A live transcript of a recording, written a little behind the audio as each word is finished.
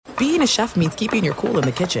being a chef means keeping your cool in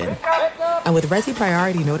the kitchen. And with Resi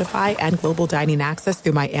Priority Notify and Global Dining Access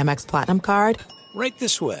through my Amex Platinum card, right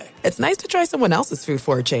this way. It's nice to try someone else's food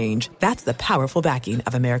for a change. That's the powerful backing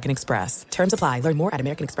of American Express. Terms apply. Learn more at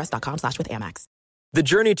americanexpress.com/withAmex. The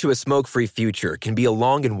journey to a smoke-free future can be a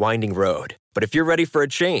long and winding road. But if you're ready for a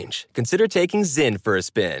change, consider taking Zyn for a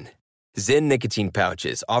spin. Zyn nicotine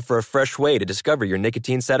pouches offer a fresh way to discover your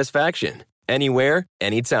nicotine satisfaction. Anywhere,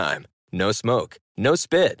 anytime. No smoke, no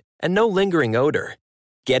spit, and no lingering odor.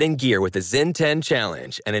 Get in gear with the Zyn 10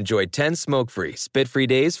 Challenge and enjoy 10 smoke-free, spit-free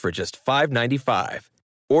days for just $5.95.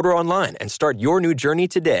 Order online and start your new journey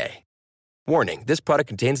today. Warning, this product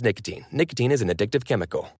contains nicotine. Nicotine is an addictive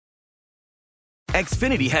chemical.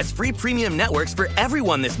 Xfinity has free premium networks for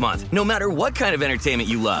everyone this month, no matter what kind of entertainment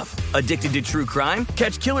you love. Addicted to true crime?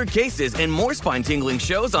 Catch killer cases and more spine-tingling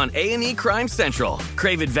shows on A&E Crime Central.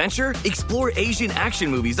 Crave adventure? Explore Asian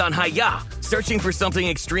action movies on Hayya. Searching for something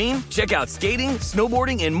extreme? Check out skating,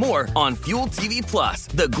 snowboarding, and more on Fuel TV Plus,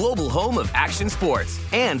 the global home of action sports.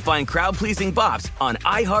 And find crowd-pleasing bops on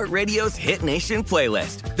iHeartRadio's Hit Nation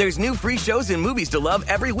playlist. There's new free shows and movies to love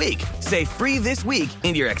every week. Say free this week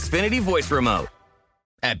in your Xfinity voice remote.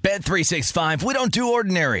 At Bet365, we don't do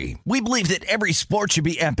ordinary. We believe that every sport should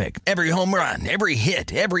be epic. Every home run, every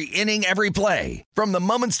hit, every inning, every play. From the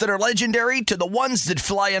moments that are legendary to the ones that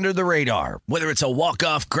fly under the radar. Whether it's a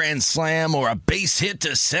walk-off grand slam or a base hit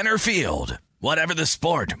to center field. Whatever the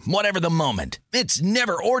sport, whatever the moment. It's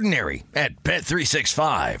never ordinary at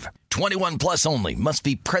Bet365. 21 plus only. Must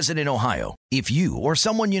be present in Ohio. If you or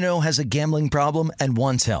someone you know has a gambling problem and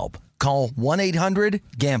wants help, call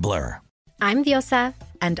 1-800-GAMBLER. I'm Diosa.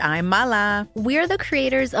 And I'm Mala. We're the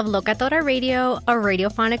creators of Locatora Radio, a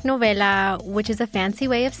radiophonic novela, which is a fancy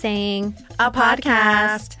way of saying a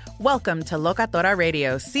podcast. Welcome to Locatora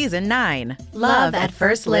Radio Season 9. Love at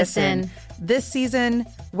First Listen. This season,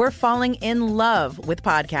 we're falling in love with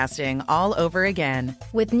podcasting all over again.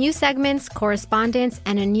 With new segments, correspondence,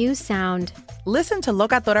 and a new sound. Listen to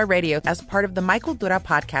Locatora Radio as part of the My Cultura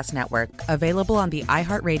Podcast Network. Available on the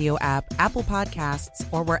iHeartRadio app, Apple Podcasts,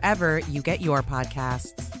 or wherever you get your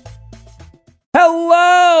podcasts.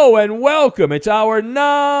 Hello and welcome. It's hour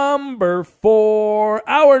number four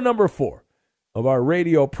of our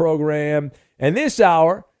radio program. And this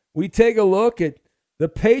hour, we take a look at the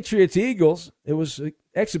Patriots-Eagles. It was an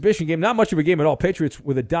exhibition game, not much of a game at all. Patriots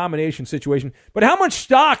with a domination situation. But how much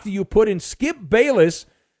stock do you put in Skip Bayless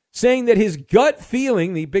saying that his gut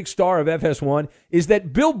feeling, the big star of FS1, is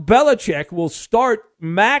that Bill Belichick will start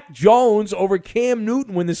Mac Jones over Cam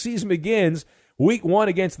Newton when the season begins, week 1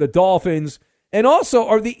 against the Dolphins? And also,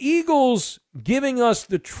 are the Eagles giving us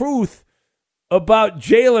the truth about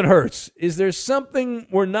Jalen Hurts? Is there something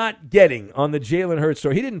we're not getting on the Jalen Hurts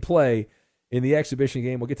story? He didn't play in the exhibition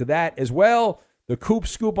game. We'll get to that as well. The Coop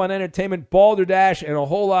Scoop on entertainment, Balderdash, and a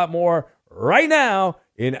whole lot more right now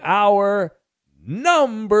in our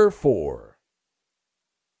number 4.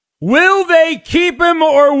 Will they keep him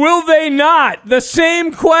or will they not? The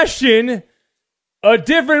same question, a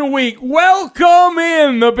different week. Welcome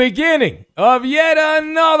in the beginning of yet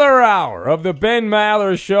another hour of the Ben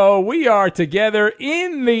Maller Show. We are together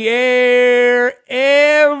in the air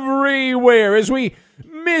everywhere as we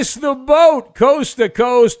miss the boat coast to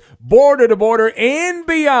coast, border to border, and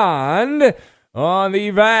beyond on the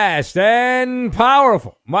vast and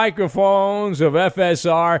powerful microphones of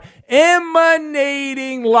FSR,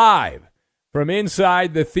 emanating live from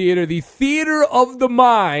inside the theater of the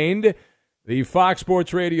mind, the Fox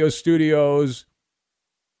Sports Radio studios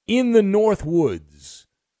in the North Woods.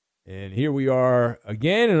 And here we are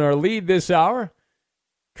again in our lead this hour,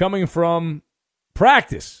 coming from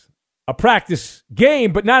practice. A practice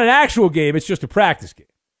game, but not an actual game. It's just a practice game.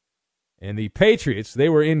 And the Patriots, they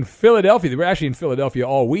were in Philadelphia. They were actually in Philadelphia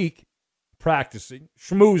all week, practicing,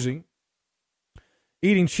 schmoozing,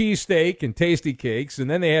 eating cheesesteak and tasty cakes. And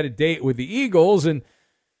then they had a date with the Eagles, and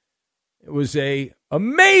it was a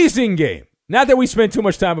amazing game. Not that we spend too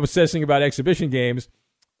much time obsessing about exhibition games,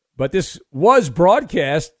 but this was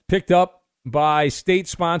broadcast, picked up by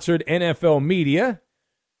state-sponsored NFL media.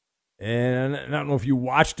 And I don't know if you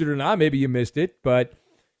watched it or not. Maybe you missed it, but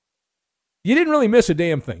you didn't really miss a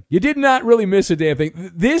damn thing. You did not really miss a damn thing.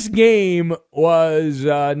 This game was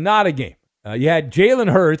not a game. You had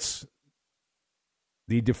Jalen Hurts,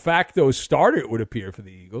 the de facto starter, it would appear, for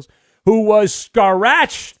the Eagles, who was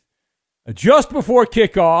scratched just before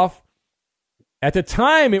kickoff. At the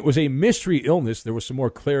time, it was a mystery illness. There was some more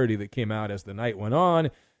clarity that came out as the night went on.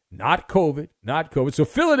 Not COVID. So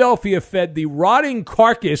Philadelphia fed the rotting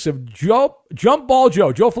carcass of Jump Ball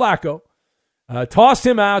Joe Flacco, tossed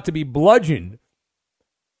him out to be bludgeoned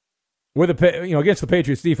against the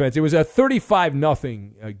Patriots defense. It was a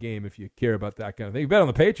 35-0 game. If you care about that kind of thing, you bet on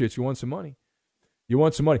the Patriots, you won some money.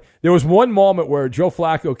 There was one moment where Joe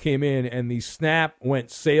Flacco came in and the snap went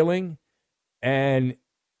sailing, and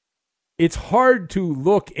it's hard to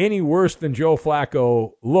look any worse than Joe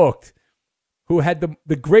Flacco looked, who had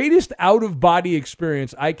the greatest out-of-body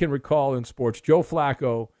experience I can recall in sports. Joe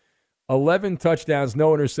Flacco, 11 touchdowns,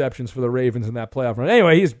 no interceptions for the Ravens in that playoff run.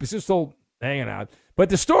 Anyway, he's just still hanging out. But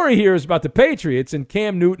the story here is about the Patriots and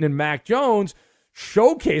Cam Newton and Mac Jones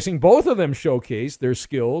both of them showcased their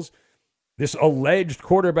skills, this alleged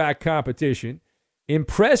quarterback competition.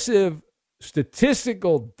 Impressive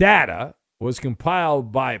statistical data was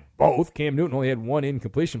compiled by both. Cam Newton only had one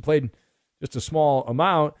incompletion, played just a small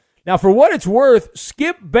amount. Now, for what it's worth,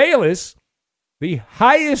 Skip Bayless, the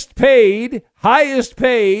highest paid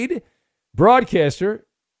broadcaster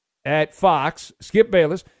at Fox, Skip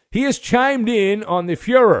Bayless, he has chimed in on the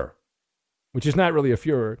furor, which is not really a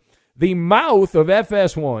furor. The mouth of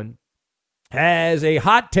FS1 has a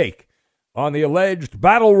hot take on the alleged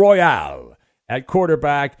battle royale at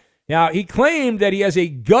quarterback. Now, he claimed that he has a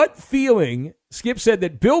gut feeling. Skip said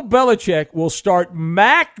that Bill Belichick will start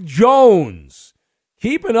Mac Jones,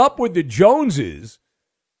 keeping up with the Joneses,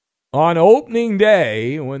 on opening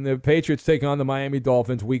day when the Patriots take on the Miami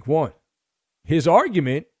Dolphins week 1. His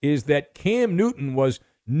argument is that Cam Newton was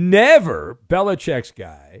never Belichick's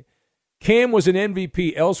guy. Cam was an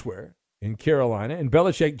MVP elsewhere in Carolina, and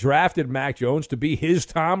Belichick drafted Mac Jones to be his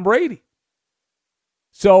Tom Brady.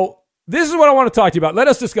 So this is what I want to talk to you about. Let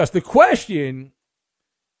us discuss the question: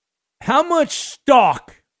 how much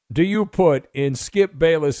stock do you put in Skip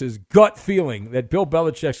Bayless's gut feeling that Bill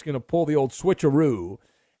Belichick's going to pull the old switcheroo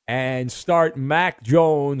and start Mac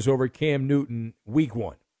Jones over Cam Newton week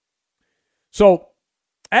 1? So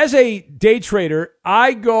as a day trader,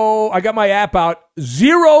 I got my app out,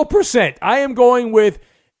 0%. I am going with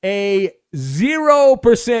a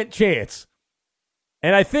 0% chance.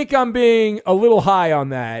 And I think I'm being a little high on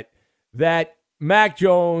that Mac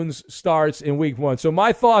Jones starts in week 1. So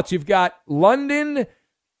my thoughts, you've got London,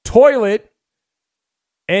 Toilet,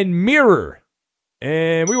 and Mirror.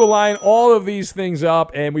 And we will line all of these things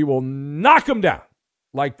up, and we will knock them down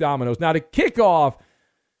like dominoes. Now, to kick off,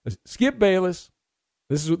 Skip Bayless.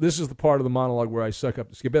 This is the part of the monologue where I suck up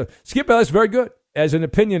to Skip Bayless. Skip Bayless is very good as an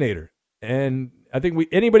opinionator. And I think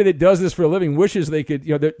anybody that does this for a living wishes they could,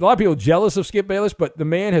 there are a lot of people jealous of Skip Bayless, but the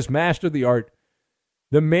man has mastered the art.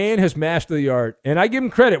 And I give him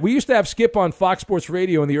credit. We used to have Skip on Fox Sports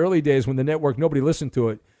Radio in the early days when the network, nobody listened to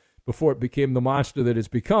it before it became the monster that it's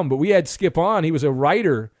become. But we had Skip on. He was a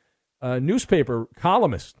writer, newspaper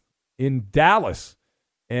columnist in Dallas.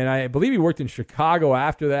 And I believe he worked in Chicago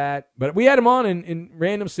after that. But we had him on in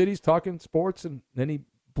random cities talking sports, and then he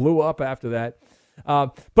blew up after that.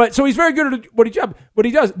 But so he's very good at what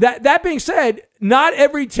he does. That being said, not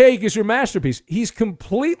every take is your masterpiece. He's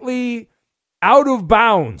completely out of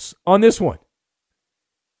bounds on this one.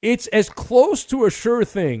 It's as close to a sure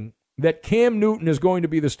thing that Cam Newton is going to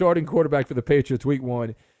be the starting quarterback for the Patriots week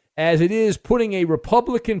 1 as it is putting a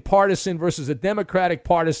Republican partisan versus a Democratic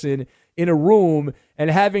partisan in a room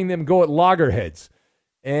and having them go at loggerheads.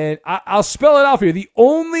 And I'll spell it out for you. The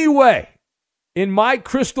only way in my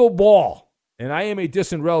crystal ball, and I am a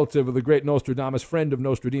distant relative of the great Nostradamus, friend of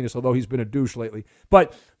Nostradamus, although he's been a douche lately,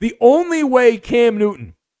 but the only way Cam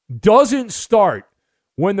Newton doesn't start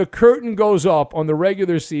when the curtain goes up on the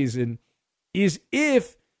regular season is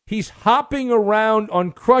if he's hopping around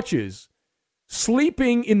on crutches,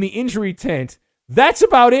 sleeping in the injury tent. That's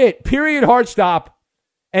about it. Period. Hard stop.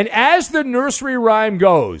 And as the nursery rhyme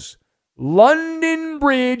goes, London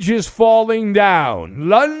Bridge is falling down.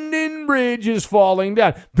 London Bridge is falling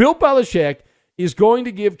down. Bill Belichick is going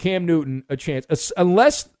to give Cam Newton a chance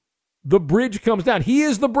unless the bridge comes down. He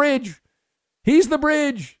is the bridge. He's the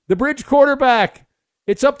bridge quarterback.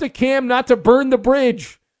 It's up to Cam not to burn the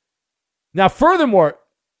bridge. Now, furthermore,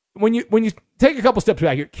 when you take a couple steps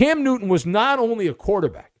back here, Cam Newton was not only a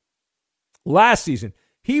quarterback last season,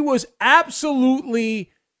 he was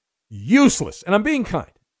absolutely useless. And I'm being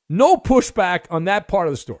kind. No pushback on that part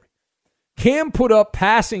of the story. Cam put up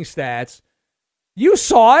passing stats. You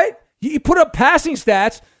saw it. He put up passing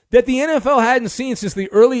stats that the NFL hadn't seen since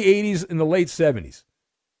the early 80s and the late 70s.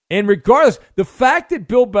 And regardless, the fact that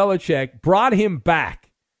Bill Belichick brought him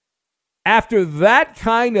back after that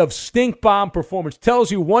kind of stink bomb performance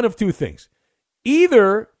tells you one of two things.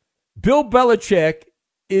 Either Bill Belichick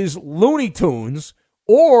is Looney Tunes,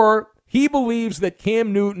 or he believes that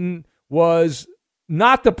Cam Newton was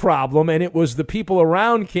not the problem and it was the people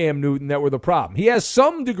around Cam Newton that were the problem. He has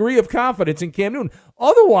some degree of confidence in Cam Newton.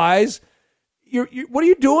 Otherwise, what are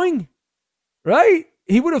you doing? right?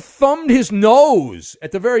 He would have thumbed his nose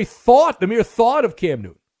at the mere thought of Cam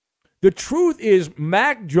Newton. The truth is,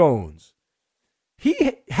 Mac Jones,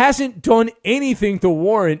 he hasn't done anything to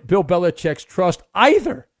warrant Bill Belichick's trust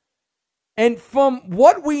either. And from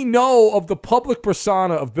what we know of the public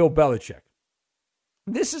persona of Bill Belichick,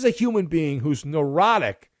 this is a human being who's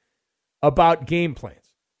neurotic about game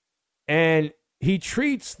plans. And he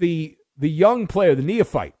treats the young player, the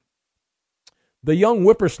neophyte, the young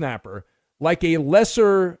whippersnapper, like a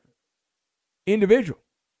lesser individual,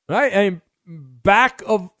 right? And back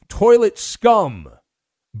of toilet scum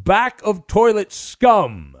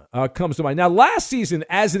comes to mind. Now, last season,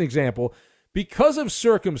 as an example, because of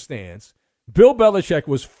circumstance, Bill Belichick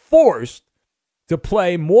was forced to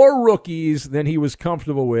play more rookies than he was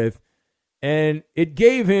comfortable with, and it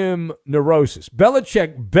gave him neurosis.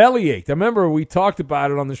 Belichick bellyached. I remember we talked about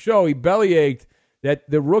it on the show. He bellyached that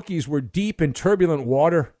the rookies were deep in turbulent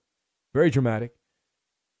water. Very dramatic.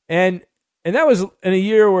 And that was in a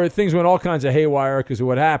year where things went all kinds of haywire because of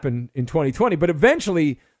what happened in 2020. But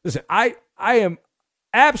eventually, listen, I am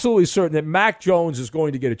absolutely certain that Mac Jones is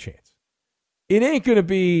going to get a chance. It ain't going to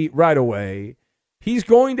be right away. He's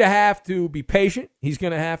going to have to be patient. He's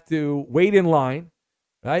going to have to wait in line,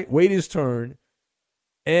 right? Wait his turn.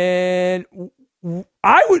 And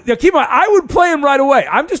I would play him right away.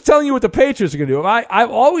 I'm just telling you what the Patriots are going to do.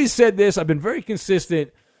 I've always said this. I've been very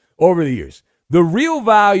consistent over the years. The real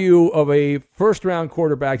value of a first-round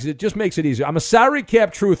quarterback is it just makes it easier. I'm a salary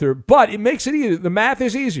cap truther, but it makes it easier. The math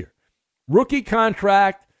is easier. Rookie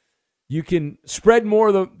contract, you can spread more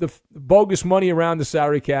of the bogus money around the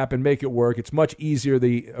salary cap and make it work. It's much easier.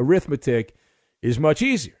 The arithmetic is much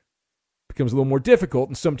easier. It becomes a little more difficult,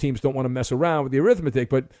 and some teams don't want to mess around with the arithmetic.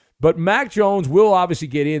 But Mac Jones will obviously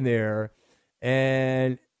get in there,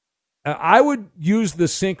 and I would use the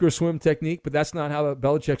sink or swim technique, but that's not how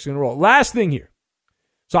Belichick's going to roll. Last thing here.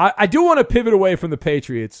 So I do want to pivot away from the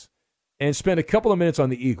Patriots and spend a couple of minutes on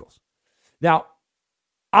the Eagles. Now,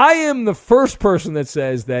 I am the first person that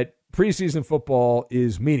says that preseason football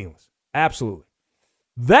is meaningless. Absolutely.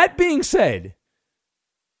 That being said,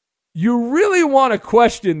 you really want to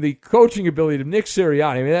question the coaching ability of Nick Sirianni.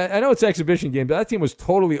 I mean, I know it's exhibition game, but that team was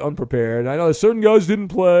totally unprepared. I know certain guys didn't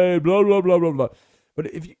play, blah, blah, blah, blah, blah. But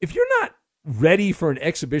if you're not ready for an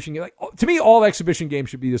exhibition game, like, to me, all exhibition games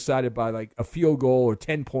should be decided by like a field goal or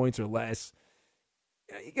 10 points or less.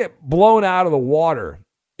 You get blown out of the water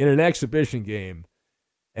in an exhibition game.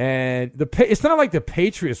 And it's not like the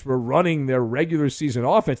Patriots were running their regular season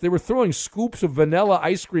offense. They were throwing scoops of vanilla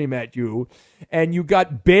ice cream at you, and you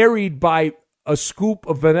got buried by a scoop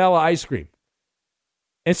of vanilla ice cream.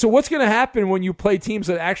 And so what's going to happen when you play teams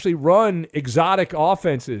that actually run exotic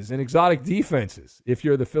offenses and exotic defenses if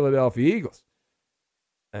you're the Philadelphia Eagles?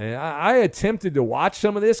 And I attempted to watch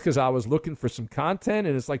some of this because I was looking for some content,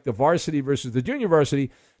 and it's like the varsity versus the junior varsity.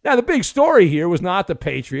 Now, the big story here was not the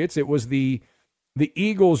Patriots. It was the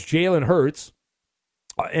Eagles' Jalen Hurts,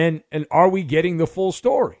 and are we getting the full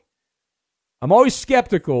story? I'm always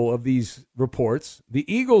skeptical of these reports. The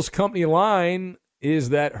Eagles' company line is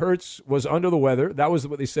that Hurts was under the weather. That was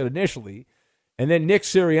what they said initially. And then Nick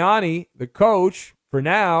Sirianni, the coach, for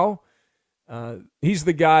now, he's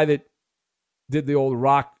the guy that did the old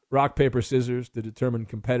rock, paper, scissors to determine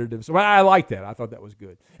competitive. So I like that. I thought that was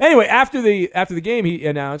good. Anyway, after the game, he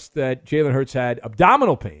announced that Jalen Hurts had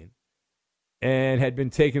abdominal pain and had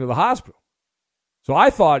been taken to the hospital. So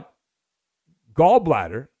I thought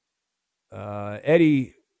gallbladder.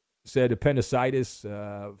 Eddie said appendicitis.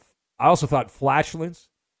 I also thought flatulence.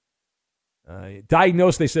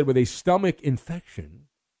 Diagnosed, they said, with a stomach infection.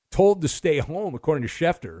 Told to stay home, according to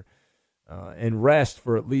Schefter, and rest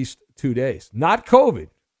for at least 2 days. Not COVID.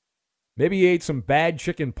 Maybe he ate some bad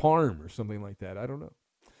chicken parm or something like that. I don't know.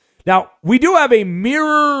 Now, we do have a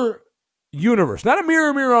mirror universe. Not a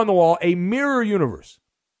mirror on the wall, a mirror universe.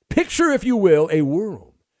 Picture, if you will, a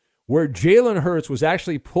world where Jalen Hurts was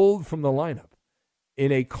actually pulled from the lineup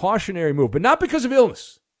in a cautionary move, but not because of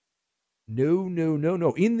illness. No.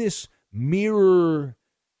 In this mirror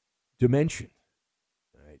dimension,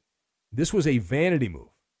 right? This was a vanity move.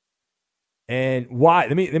 And why?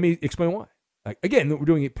 Let me explain why. Again, we're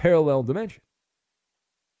doing a parallel dimension.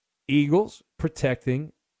 Eagles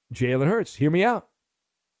protecting Jalen Hurts. Hear me out.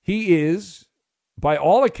 He is, by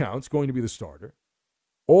all accounts, going to be the starter.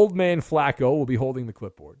 Old man Flacco will be holding the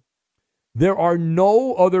clipboard. There are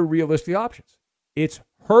no other realistic options. It's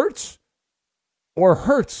Hurts or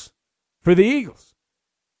Hurts for the Eagles.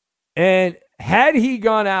 And had he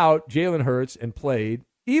gone out, Jalen Hurts, and played,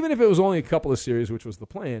 even if it was only a couple of series, which was the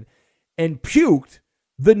plan, and puked,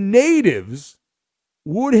 the natives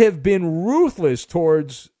would have been ruthless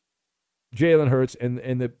towards Jalen Hurts and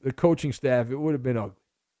the coaching staff, it would have been ugly.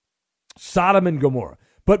 Sodom and Gomorrah.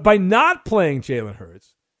 But by not playing Jalen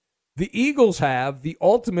Hurts, the Eagles have the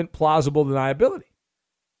ultimate plausible deniability.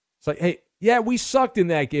 It's like, hey, yeah, we sucked in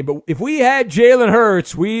that game, but if we had Jalen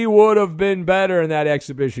Hurts, we would have been better in that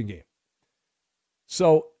exhibition game.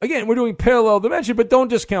 So, again, we're doing parallel dimension, but don't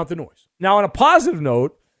discount the noise. Now, on a positive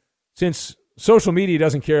note, since social media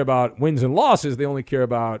doesn't care about wins and losses, they only care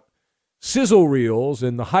about sizzle reels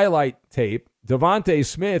and the highlight tape, Devontae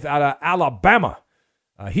Smith out of Alabama,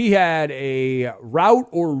 he had a route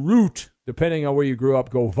or route, depending on where you grew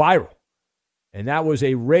up, go viral. And that was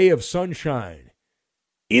a ray of sunshine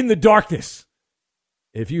in the darkness.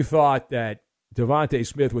 If you thought that Devontae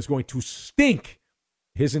Smith was going to stink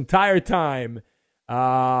his entire time,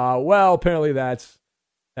 well, apparently that's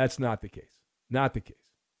not the case. Not the case.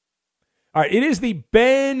 All right, it is the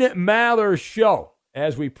Ben Maller Show.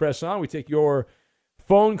 As we press on, we take your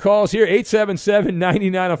phone calls here,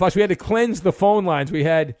 877-99 on Fox. We had to cleanse the phone lines. We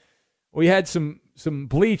had some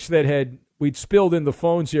bleach that we'd spilled in the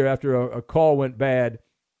phones here after a call went bad,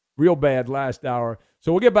 real bad last hour.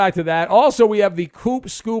 So we'll get back to that. Also, we have the Coop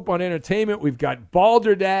Scoop on entertainment. We've got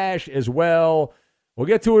Balderdash as well. We'll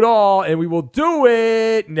get to it all, and we will do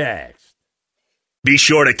it next. Be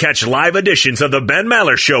sure to catch live editions of the Ben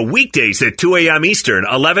Maller Show weekdays at 2 a.m. Eastern,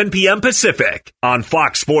 11 p.m. Pacific on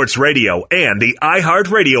Fox Sports Radio and the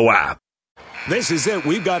iHeartRadio app. This is it.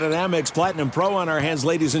 We've got an Amex Platinum Pro on our hands,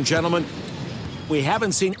 ladies and gentlemen. We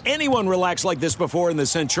haven't seen anyone relax like this before in the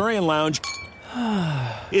Centurion Lounge.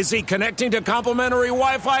 Is he connecting to complimentary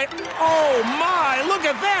Wi-Fi? Oh, my. Look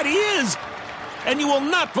at that. He is. And you will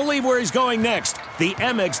not believe where he's going next. The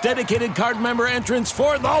Amex dedicated card member entrance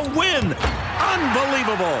for the win.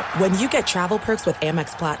 Unbelievable. When you get travel perks with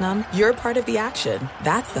Amex Platinum, you're part of the action.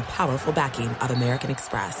 That's the powerful backing of American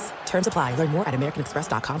Express. Terms apply. Learn more at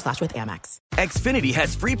americanexpress.com/withAmex. Xfinity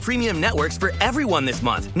has free premium networks for everyone this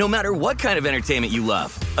month, no matter what kind of entertainment you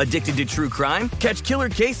love. Addicted to true crime? Catch killer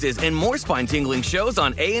cases and more spine-tingling shows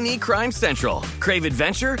on A&E Crime Central. Crave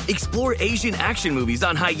adventure? Explore Asian action movies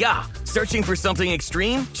on Hi-YAH. Searching for something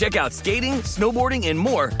extreme? Check out skating, snowboarding, and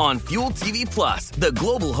more on Fuel TV Plus, the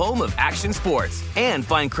global home of action sports. And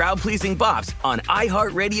find crowd-pleasing bops on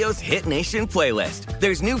iHeartRadio's Hit Nation playlist.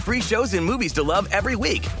 There's new free shows and movies to love every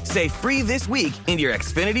week. Say free this week in your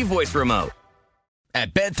Xfinity voice remote.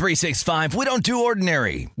 At Bet365, we don't do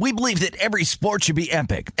ordinary. We believe that every sport should be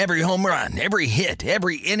epic. Every home run, every hit,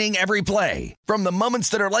 every inning, every play. From the moments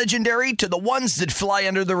that are legendary to the ones that fly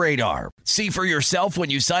under the radar. See for yourself when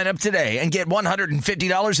you sign up today and get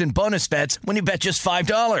 $150 in bonus bets when you bet just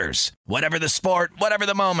 $5. Whatever the sport, whatever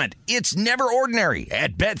the moment, it's never ordinary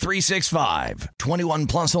at Bet365. 21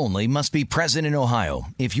 plus only. Must be present in Ohio.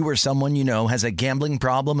 If you or someone you know has a gambling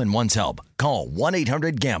problem and wants help, call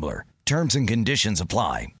 1-800-GAMBLER. Terms and conditions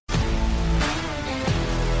apply.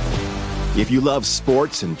 If you love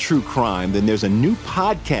sports and true crime, then there's a new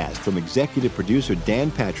podcast from executive producer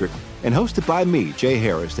Dan Patrick and hosted by me, Jay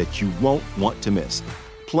Harris, that you won't want to miss.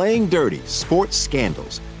 Playing Dirty: Sports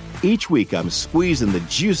Scandals. Each week, I'm squeezing the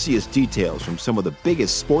juiciest details from some of the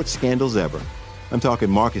biggest sports scandals ever. I'm talking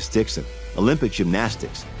Marcus Dixon, Olympic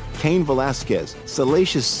gymnastics, Cain Velasquez,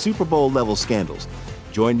 salacious Super Bowl-level scandals.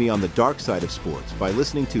 Join me on the dark side of sports by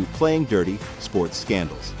listening to Playing Dirty: Sports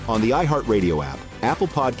Scandals on the iHeartRadio app, Apple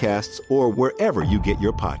Podcasts, or wherever you get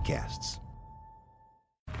your podcasts.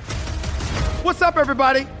 What's up,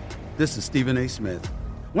 everybody? This is Stephen A. Smith.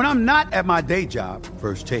 When I'm not at my day job,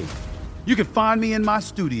 First Take, you can find me in my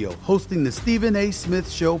studio hosting the Stephen A.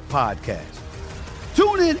 Smith Show podcast.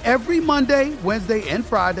 Tune in every Monday, Wednesday, and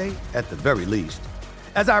Friday, at the very least,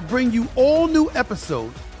 as I bring you all new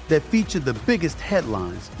episodes that feature the biggest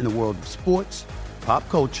headlines in the world of sports, pop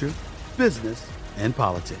culture, business, and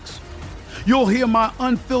politics. You'll hear my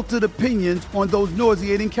unfiltered opinions on those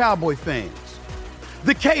nauseating Cowboy fans,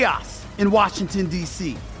 the chaos in Washington,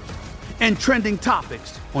 D.C., and trending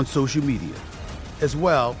topics on social media, as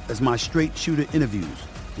well as my straight shooter interviews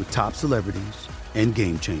with top celebrities and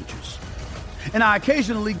game changers. And I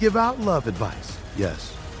occasionally give out love advice.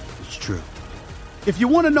 Yes, it's true. If you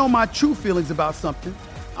want to know my true feelings about something,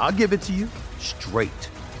 I'll give it to you straight.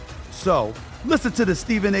 So, listen to the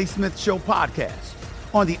Stephen A. Smith Show podcast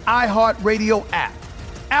on the iHeartRadio app,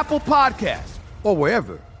 Apple Podcasts, or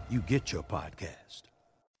wherever you get your podcast.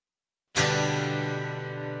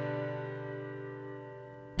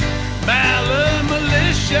 Maller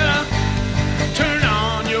Militia, turn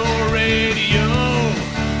on your radio.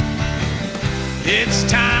 It's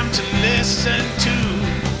time to listen to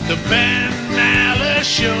the Ben Maller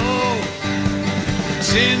Show.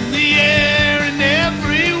 It's in the air and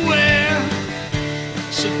everywhere,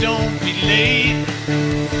 so don't be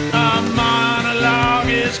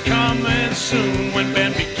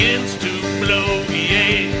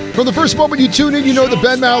the first moment you tune in, you know the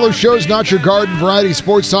Ben Maller Show is not your garden variety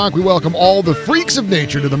sports talk. We welcome all the freaks of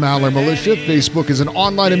nature to the Maller Militia. Facebook is an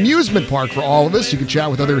online amusement park for all of us. You can chat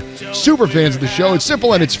with other super fans of the show. It's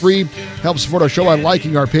simple and it's free. Help support our show by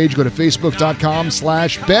liking our page. Go to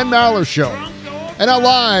facebook.com/Ben Maller Show. And now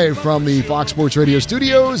live from the Fox Sports Radio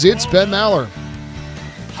studios, it's Ben Maller.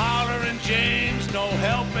 Holler and James, no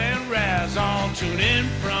help and Raz, all tune in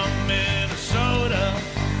from Minnesota.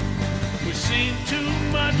 We've seen too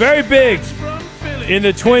much. Very big in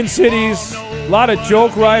the Twin Cities. A lot of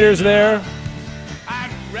joke writers there.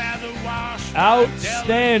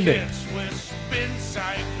 Outstanding.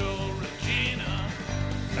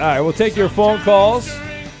 All right, we'll take your phone calls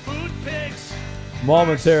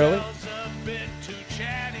momentarily.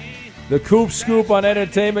 The Coop Scoop on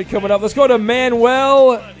entertainment coming up. Let's go to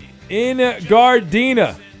Manuel in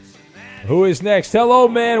Gardena, who is next. Hello,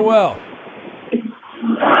 Manuel.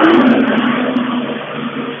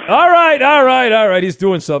 All right. He's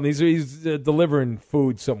doing something. He's delivering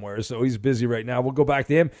food somewhere, so he's busy right now. We'll go back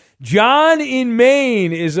to him. John in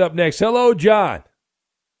Maine is up next. Hello, John.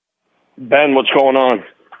 Ben, what's going on?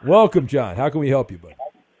 Welcome, John. How can we help you, bud?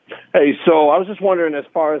 Hey, so I was just wondering, as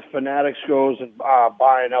far as Fanatics goes and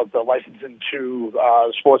buying out the licensing to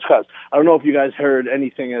sports cars, I don't know if you guys heard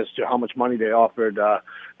anything as to how much money they offered the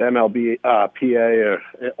MLB PA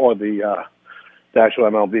or the actual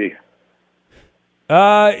MLB.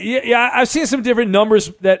 Yeah, I've seen some different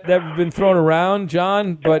numbers that have been thrown around,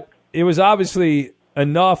 John, but it was obviously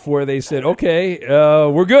enough where they said, okay,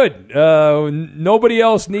 we're good. Nobody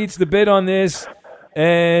else needs to bid on this.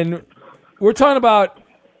 And we're talking about,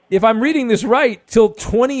 if I'm reading this right, till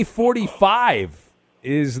 2045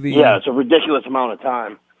 is the... Yeah, it's a ridiculous amount of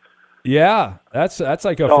time. Yeah, that's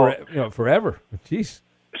like forever. Jeez.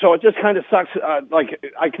 So it just kind of sucks.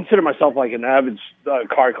 I consider myself like an avid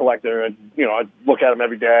car collector. And, I look at them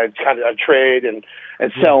every day. I trade and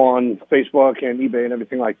sell on Facebook and eBay and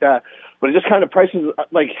everything like that. But it just kind of prices,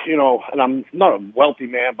 and I'm not a wealthy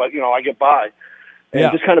man, but, I get by. And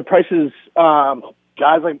it just kind of prices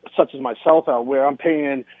guys like such as myself out, where I'm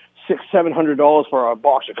paying $600-700 for a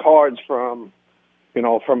box of cards from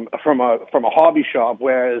a hobby shop,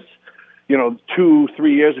 whereas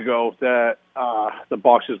 2-3 years ago that the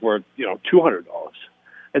boxes were $200.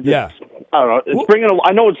 I don't know. It's bringing.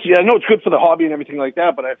 I know it's good for the hobby and everything like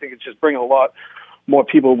that, but I think it's just bringing a lot more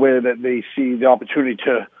people where that they see the opportunity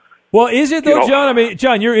to. Well, is it though, John? I mean,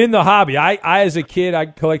 John, you're in the hobby. I as a kid, I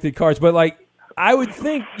collected cards, but I would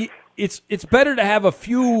think it's better to have a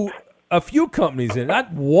few companies in it,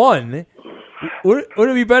 not one. Would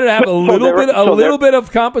it be better to have a little bit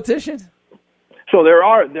of competition? So there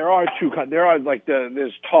are two. There are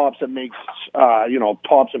there's Topps that makes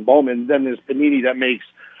Topps and Bowman. Then there's Panini that makes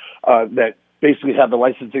that basically have the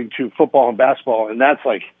licensing to football and basketball, and that's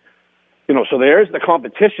so there is the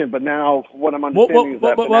competition. But now what I'm understanding is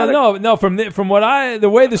that no. From what the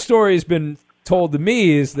way the story has been told to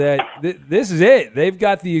me is that this is it. They've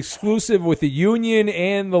got the exclusive with the union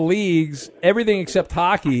and the leagues, everything except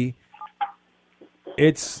hockey.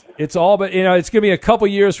 It's all, but it's going to be a couple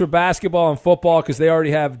years for basketball and football because they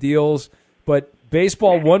already have deals. But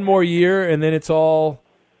baseball, one more year, and then it's all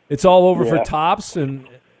over for Topps, and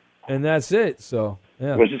that's it. So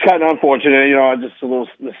yeah, which is kind of unfortunate. Just a little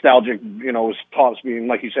nostalgic. With Topps being,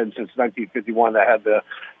 like you said, since 1951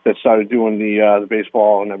 that started doing the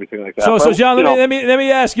baseball and everything like that. So John, let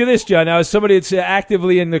me ask you this, John. Now, as somebody that's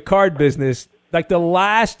actively in the card business, like the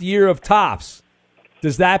last year of Topps,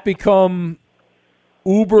 does that become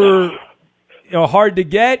uber hard to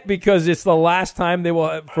get because it's the last time they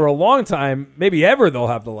will, for a long time, maybe ever, they'll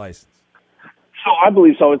have the license? So I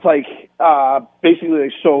believe so. It's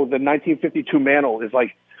basically, so the 1952 Mantle is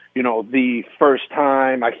the first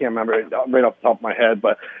time, I can't remember it right off the top of my head,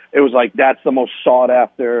 but it was that's the most sought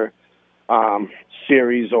after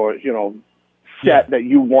series or set that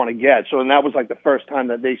you want to get. So and that was the first time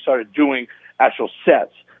that they started doing actual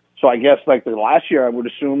sets. So I guess the last year I would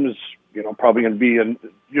assume is probably going to be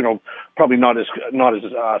probably not as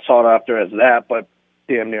sought after as that, but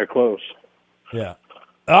damn near close. Yeah.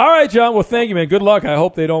 All right, John. Well, thank you, man. Good luck. I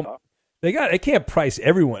hope they don't. They can't price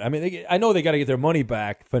everyone. I mean, I know they got to get their money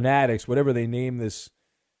back. Fanatics, whatever they name this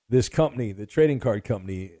company, the trading card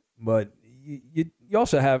company. But you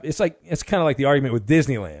also have it's kind of like the argument with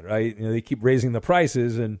Disneyland, right? They keep raising the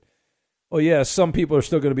prices, and some people are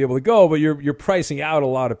still going to be able to go, but you're pricing out a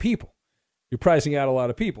lot of people.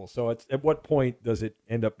 So at what point does it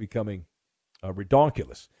end up becoming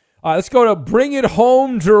redonkulous? All right, let's go to Bring It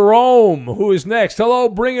Home Jerome, who is next. Hello,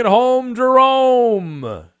 Bring It Home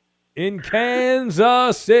Jerome in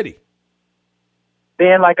Kansas City.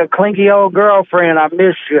 being like a clinky old girlfriend. I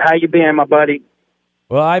miss you. How you been, my buddy?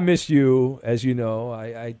 Well, I miss you, as you know.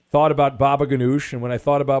 I thought about Baba Ganoush, and when I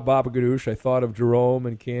thought about Baba Ganoush, I thought of Jerome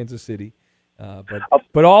and Kansas City.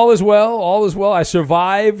 But all is well. All is well. I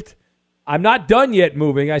survived. I'm not done yet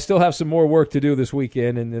moving. I still have some more work to do this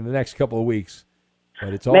weekend and in the next couple of weeks.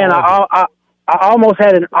 But it's all Man, I almost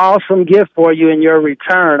had an awesome gift for you in your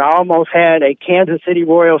return. I almost had a Kansas City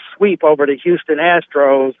Royals sweep over the Houston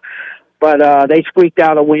Astros, but they squeaked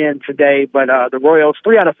out a win today. But the Royals,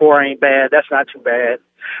 3 out of 4 ain't bad. That's not too bad.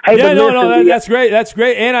 Hey, yeah, that's great. That's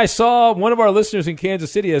great. And I saw one of our listeners in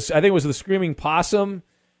Kansas City, I think it was the Screaming Possum,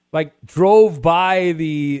 drove by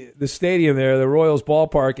the stadium there, the Royals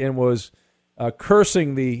ballpark, and was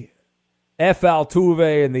cursing the F.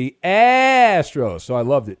 Altuve and the Astros. So I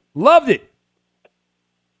loved it. Loved it.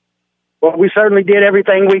 Well, we certainly did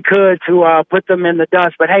everything we could to put them in the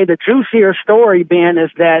dust. But, hey, the juicier story, Ben,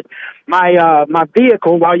 is that my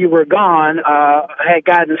vehicle, while you were gone, had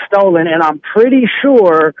gotten stolen, and I'm pretty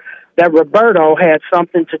sure that Roberto had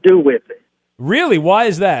something to do with it. Really? Why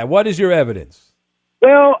is that? What is your evidence?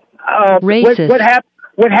 Well, what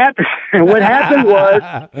happened was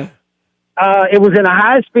it was in a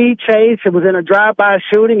high-speed chase. It was in a drive-by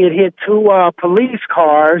shooting. It hit 2 police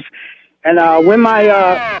cars. And when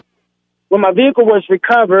my vehicle was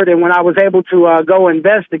recovered and when I was able to go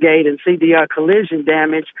investigate and see the collision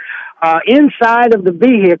damage, inside of the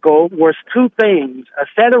vehicle was 2 things: a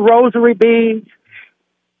set of rosary beads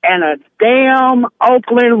and a damn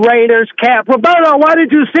Oakland Raiders cap. Roberto, why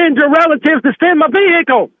did you send your relatives to steal my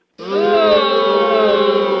vehicle?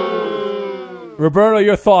 Roberto,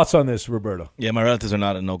 your thoughts on this, Roberto? Yeah, my relatives are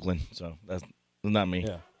not in Oakland, so that's not me.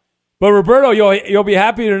 Yeah. But Roberto, you'll be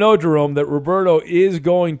happy to know, Jerome, that Roberto is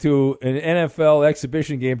going to an NFL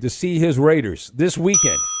exhibition game to see his Raiders this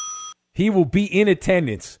weekend. He will be in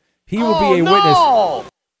attendance. He will be a witness.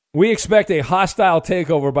 We expect a hostile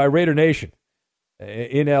takeover by Raider Nation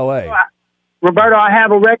in L.A. Roberto, I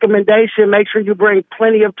have a recommendation. Make sure you bring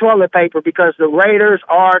plenty of toilet paper because the Raiders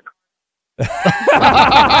are... If you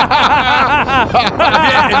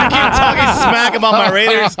keep talking smack about my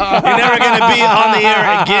Raiders, you're never going to be on the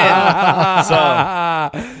air again. So,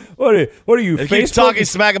 what are you? If you keep talking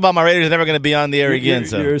smack about my Raiders, you're never going to be on the air again.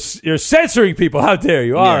 You're censoring people. How dare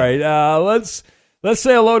you? All right, let's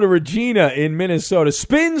say hello to Regina in Minnesota.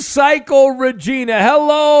 Spin Cycle Regina.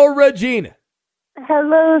 Hello, Regina.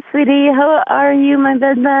 Hello, sweetie. How are you, my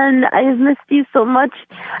bedman? I've missed you so much.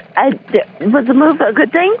 Was the move a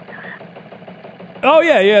good thing? Oh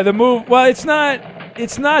yeah, the move. Well, it's not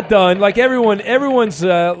done. Like everyone's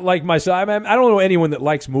like myself. I don't know anyone that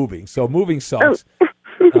likes moving, so moving sucks.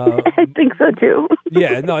 I think so too.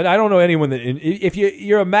 Yeah, no, I don't know anyone that. If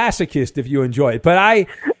you're a masochist, if you enjoy it, but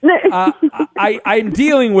I'm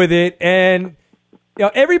dealing with it, and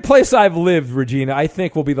every place I've lived, Regina, I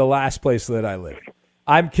think will be the last place that I live.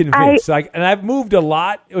 I'm convinced. And I've moved a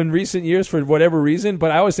lot in recent years for whatever reason,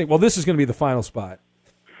 but I always think, well, this is going to be the final spot,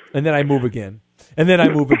 and then I move again. And then I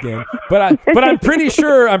move again, but I'm pretty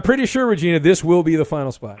sure, Regina, this will be the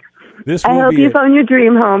final spot. I hope you found your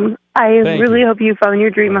dream home. I really hope you found your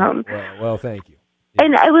dream home. Well, thank you. Yeah.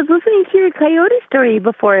 And I was listening to your coyote story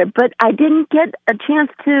before, but I didn't get a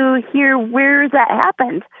chance to hear where that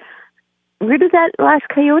happened. Where did that last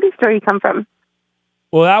coyote story come from?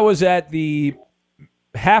 Well, that was at the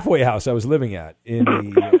halfway house I was living at in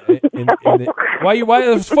the. Why?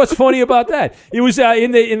 What's funny about that? It was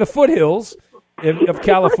in the foothills of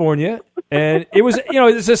California, and it was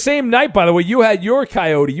it's the same night, by the way. You had your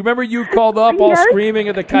coyote. You remember you called up all screaming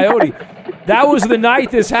at the coyote. That was the night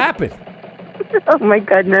this happened. Oh my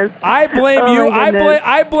goodness! I blame you.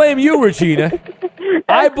 I blame you, Regina.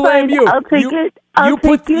 I blame you. I'll take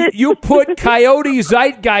it. You put coyote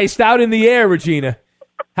zeitgeist out in the air, Regina.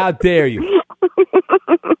 How dare you?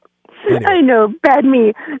 Anyway. I know. Bad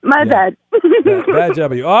me. My bad. Bad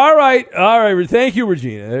job of you. All right. Thank you,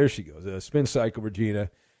 Regina. There she goes. Spin Cycle Regina.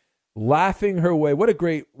 Laughing her way. What a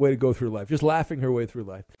great way to go through life. Just laughing her way through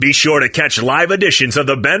life. Be sure to catch live editions of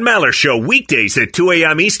the Ben Maller Show weekdays at 2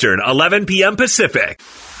 a.m. Eastern, 11 p.m. Pacific.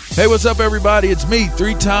 Hey, what's up, everybody? It's me,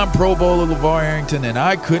 3-time Pro Bowler LeVar Arrington, and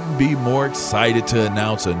I couldn't be more excited to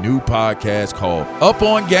announce a new podcast called Up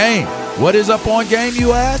On Game. What is Up On Game,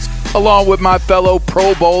 you ask? along with my fellow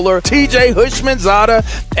Pro Bowler, TJ Hushmanzada,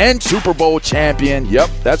 and Super Bowl champion, yep,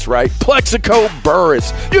 that's right, Plexico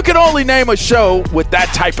Burris. You can only name a show with that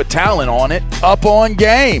type of talent on it. Up on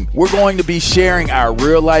Game. We're going to be sharing our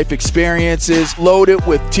real-life experiences loaded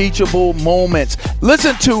with teachable moments.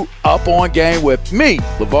 Listen to Up on Game with me,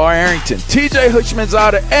 LeVar Arrington, TJ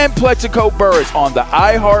Hushmanzada, and Plexico Burris on the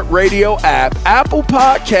iHeartRadio app, Apple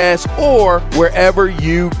Podcasts, or wherever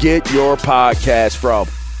you get your podcast from.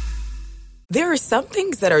 There are some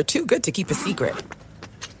things that are too good to keep a secret.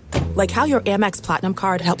 Like how your Amex Platinum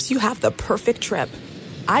card helps you have the perfect trip.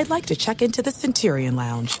 I'd like to check into the Centurion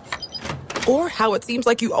Lounge. Or how it seems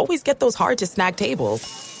like you always get those hard-to-snag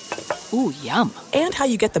tables. Ooh, yum. And how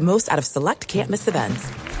you get the most out of select can't-miss events.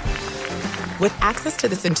 With access to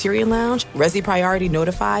the Centurion Lounge, Resi Priority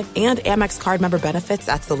Notify, and Amex card member benefits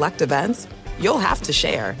at select events, you'll have to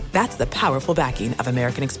share. That's the powerful backing of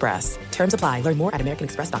American Express. Terms apply. Learn more at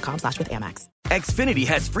americanexpress.com/withAmex. Xfinity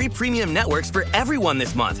has free premium networks for everyone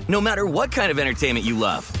this month, no matter what kind of entertainment you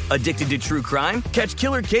love. Addicted to true crime? Catch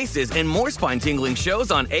killer cases and more spine-tingling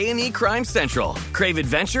shows on A&E Crime Central. Crave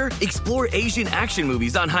adventure? Explore Asian action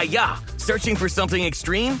movies on Hi-YAH. Searching for something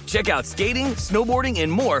extreme? Check out skating, snowboarding, and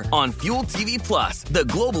more on Fuel TV Plus, the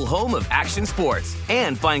global home of action sports.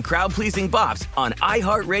 And find crowd-pleasing bops on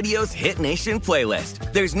iHeartRadio's Hit Nation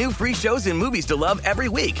playlist. There's new free shows and movies to love every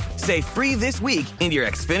week. Say free this week in your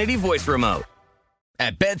Xfinity voice remote.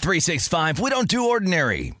 At Bet365, we don't do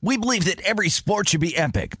ordinary. We believe that every sport should be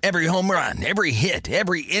epic. Every home run, every hit,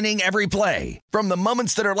 every inning, every play. From the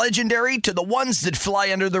moments that are legendary to the ones that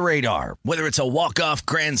fly under the radar. Whether it's a walk-off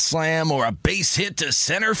grand slam or a base hit to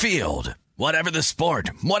center field. Whatever the sport,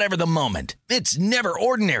 whatever the moment. It's never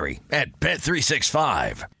ordinary at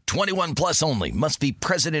Bet365. 21 plus only. Must be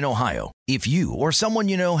present in Ohio. If you or someone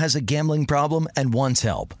you know has a gambling problem and wants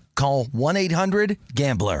help, call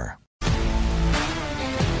 1-800-GAMBLER.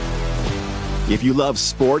 If you love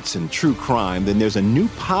sports and true crime, then there's a new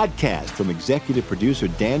podcast from executive producer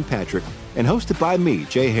Dan Patrick and hosted by me,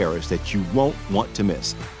 Jay Harris, that you won't want to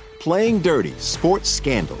miss. Playing Dirty: Sports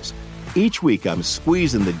Scandals. Each week, I'm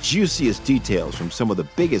squeezing the juiciest details from some of the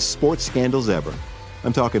biggest sports scandals ever.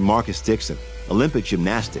 I'm talking Marcus Dixon, Olympic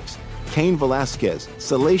gymnastics, Cain Velasquez,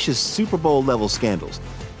 salacious Super Bowl-level scandals.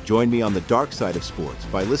 Join me on the dark side of sports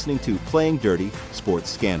by listening to Playing Dirty: Sports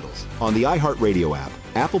Scandals on the iHeartRadio app,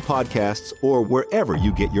 Apple Podcasts, or wherever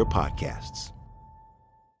you get your podcasts.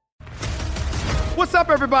 What's up,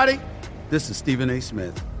 everybody? This is Stephen A.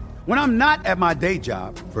 Smith. When I'm not at my day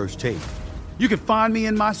job, First Take, you can find me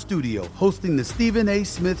in my studio hosting the Stephen A.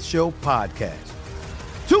 Smith Show podcast.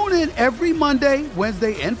 Tune in every Monday,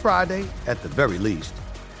 Wednesday, and Friday, at the very least,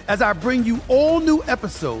 as I bring you all new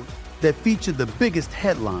episodes that feature the biggest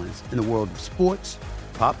headlines in the world of sports,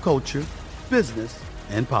 pop culture, business,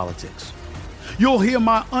 and politics. You'll hear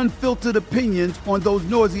my unfiltered opinions on those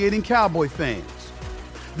nauseating Cowboy fans,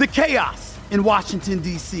 the chaos in Washington,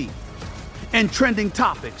 D.C., and trending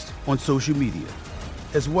topics on social media,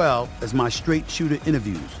 as well as my straight shooter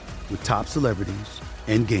interviews with top celebrities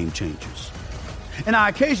and game changers. And I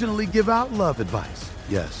occasionally give out love advice.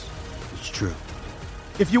 Yes, it's true.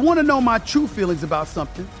 If you want to know my true feelings about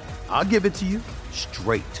something, I'll give it to you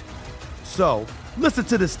straight. So listen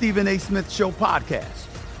to the Stephen A. Smith Show podcast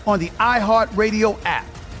on the iHeartRadio app,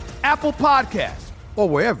 Apple Podcasts, or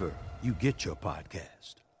wherever you get your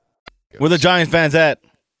podcast. Where the Giants fans at?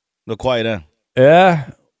 Look quiet, huh?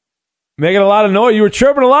 Yeah. Making a lot of noise. You were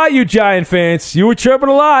chirping a lot, you Giant fans. You were chirping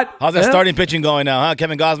a lot. How's that starting pitching going now, huh?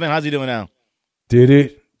 Kevin Gausman, how's he doing now? Did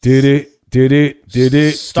it.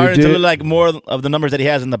 Starting to look like more of the numbers that he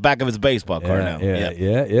has in the back of his baseball card now.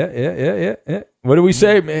 Yeah. What do we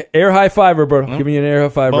say? Air high fiver, bro. Give me an air high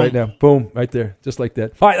five right now. Boom, right there. Just like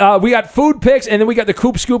that. All right, we got food picks, and then we got the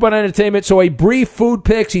Coop Scoop on entertainment. So a brief food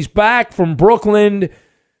picks. He's back from Brooklyn.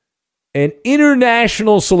 An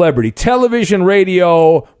international celebrity, television,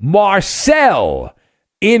 radio, Marcel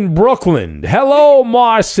in Brooklyn. Hello,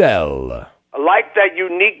 Marcel. I like that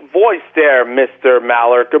unique voice there, Mr.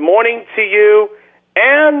 Maller. Good morning to you.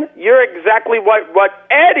 And you're exactly what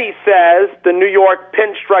Eddie says. The New York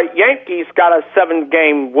Pinstripe Yankees got a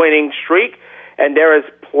 7-game winning streak, and there is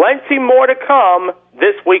plenty more to come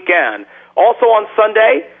this weekend. Also on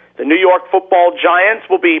Sunday, the New York Football Giants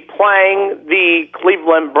will be playing the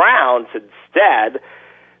Cleveland Browns instead.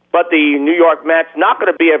 But the New York Mets not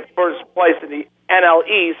going to be at first place in the NL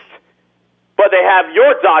East, but they have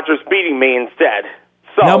your Dodgers beating me instead.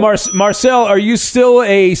 So, now, Marcel, are you still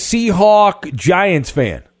a Seahawk Giants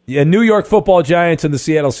fan? Yeah, New York Football Giants and the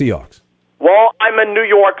Seattle Seahawks. Well, I'm a New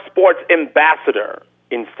York sports ambassador.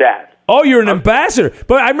 instead. Oh, you're an ambassador.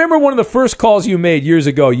 But I remember one of the first calls you made years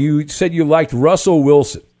ago. You said you liked Russell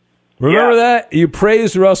Wilson. Remember that? You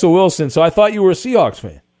praised Russell Wilson, so I thought you were a Seahawks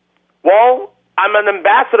fan. Well, I'm an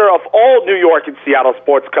ambassador of all New York and Seattle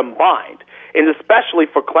sports combined, and especially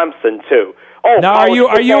for Clemson, too. Oh, now, are you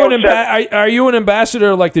an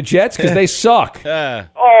ambassador like the Jets? Because they suck.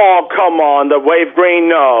 Oh, come on. The Wave Green,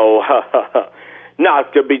 no.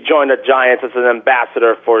 Not to be join the Giants as an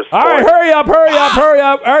ambassador for sports. All right, hurry up.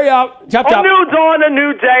 Chop, chop. A new dawn, a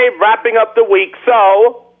new day, wrapping up the week.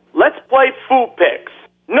 So, let's play food picks.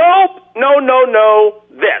 Nope, no,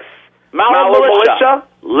 this. Maller Militia,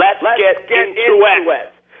 let's get into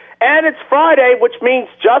it. And it's Friday, which means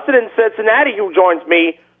Justin in Cincinnati, who joins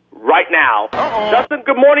me right now. Justin,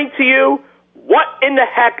 good morning to you. What in the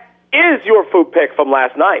heck is your food pick from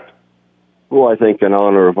last night? Well, I think in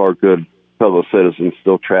honor of our good fellow citizens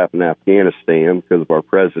still trapped in Afghanistan because of our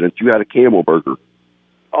president, you got a Campbell burger.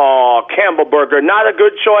 Oh, Campbell burger, not a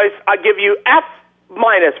good choice. I give you F-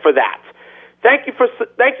 for that. Thank you,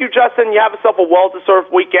 Justin. You have yourself a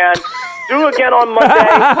well-deserved weekend. Do again on Monday.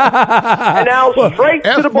 And now straight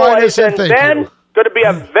to the boys. And then going to be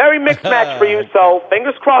a very mixed match for you. So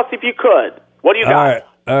fingers crossed if you could. What do you got?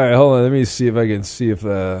 All right. Hold on. Let me see if I can see if.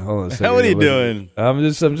 Hold on a second. What are you doing? I'm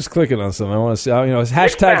just clicking on something. I want to see. It's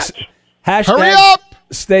hashtag. Hurry up!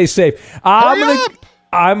 Stay safe.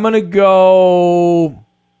 I'm gonna go.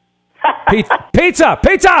 Pizza!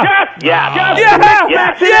 Yes! Yeah!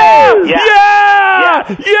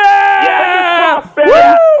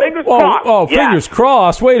 Fingers crossed. Fingers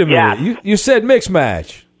crossed. Wait a minute. You said mixed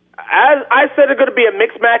match. I said it's going to be a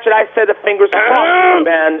mixed match, and I said the fingers crossed,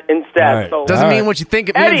 Ben, instead. Right. So, Doesn't mean what you think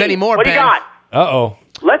it means anymore, what Ben. do you got? Uh-oh.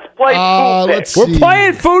 Let's play food picks. We're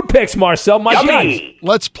playing food picks, Marcel. My God.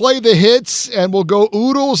 Let's play the hits, and we'll go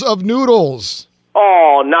oodles of noodles.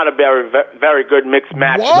 Oh, not a very, very good mixed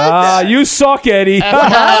match. What? You suck, Eddie.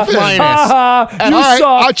 What happened? You suck.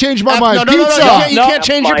 I'll change my mind. No, Pizza. you can't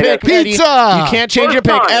change your pick. Pizza. You can't change your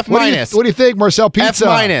pick. F minus. What do you think, Marcel? Pizza.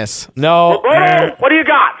 F minus. No. Roberto, what do you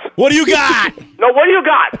got? What do you got? No, what do you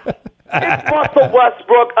got? It's Russell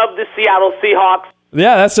Westbrook of the Seattle Seahawks.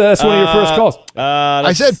 Yeah, that's one of your first calls.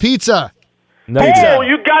 I said pizza. No, oh,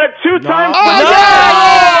 you got it 2 times.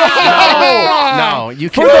 No, you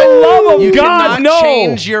For the love of you God, cannot no.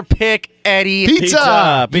 change your pick, Eddie.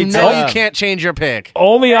 Pizza. You know you can't change your pick.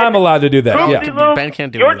 Only I'm allowed to do that. Yeah. Ben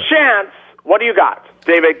can't do Your it. chance. What do you got?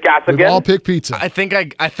 David Gassigan? We all pick pizza. I think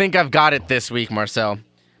I've got it this week, Marcel.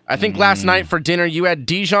 I think last night for dinner you had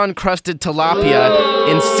Dijon crusted tilapia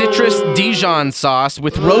in citrus Dijon sauce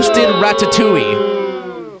with roasted ratatouille.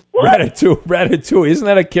 Ratatouille. Isn't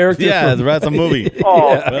that a character? Yeah, that's a movie.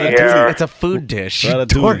 Oh, It's a food dish.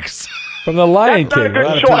 Ratatouille. From the Lion That's King. not a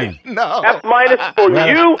good choice. No. F minus for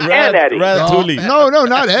you and Eddie. Ratatouille. No,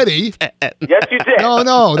 not Eddie. Yes, you did.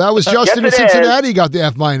 No, that was Justin in Yes, it Cincinnati got the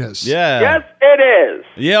F minus. Yeah. Yes, it is.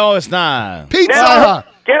 Yeah, it's not. Pizza. Now,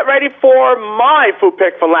 get ready for my food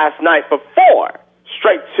pick from last night before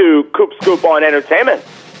straight to Coop Scoop on entertainment.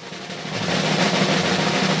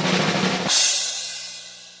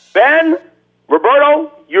 Ben,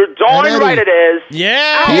 Roberto, you're darn right it is.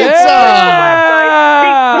 Yeah. Pizza.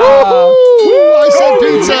 I said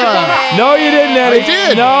pizza. No, you didn't, Eddie. I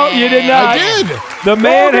did. No, you did not. I did. The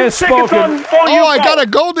man has spoken. Oh, I got a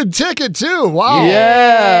golden ticket, too. Wow.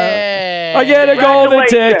 Yeah. I get a golden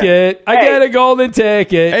ticket. I get a golden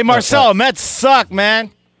ticket. Hey, Marcel, Mets suck,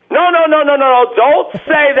 man. No. Don't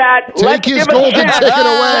say that. Take his golden ticket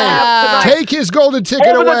away. Take his golden ticket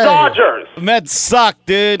Over away. the Dodgers. Mets suck,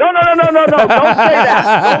 dude. No. Don't say that. Don't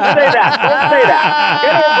say that.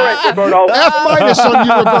 Get over it, Roberto. F minus on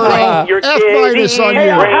you, Roberto. Your F minus on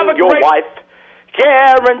you. Bring your wife.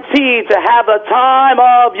 Guaranteed to have the time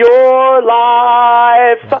of your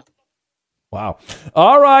life. Wow.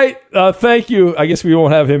 All right. Thank you. I guess we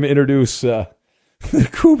won't have him introduce the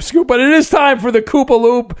Coop Scoop, but it is time for the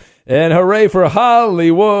Koop-a-Loop. And hooray for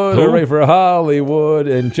Hollywood. Who? Hooray for Hollywood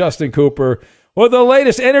and Justin Cooper. Well, the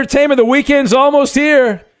latest entertainment. The weekend's almost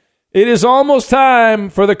here. It is almost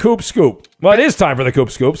time for the Coop Scoop. Well, it is time for the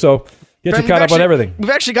Coop Scoop, so get you caught up on everything.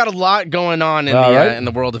 We've actually got a lot going on in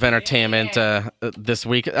the world of entertainment this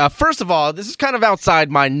week. First of all, this is kind of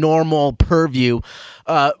outside my normal purview,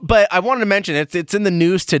 but I wanted to mention it's in the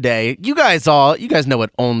news today. You guys know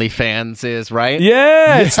what OnlyFans is, right?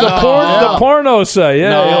 Yeah, it's the porno site.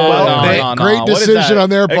 Yeah, Great decision on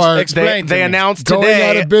their part. They announced going today,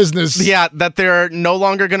 out of business. Yeah, that they're no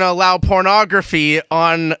longer going to allow pornography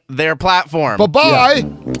on their platform. Bye-bye.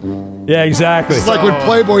 Yeah, exactly. It's like when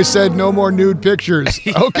Playboy said no no more nude pictures.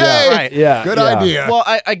 Okay. Right. Good idea. Well,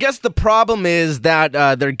 I guess the problem is that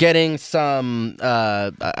they're getting some,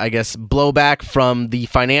 I guess, blowback from the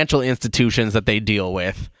financial institutions that they deal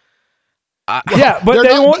with. But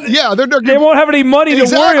they won't have any money to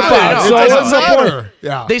worry about. So what's the point?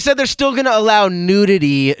 Yeah. They said they're still going to allow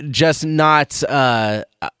nudity, just not, I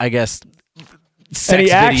guess, sex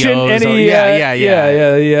any action, videos.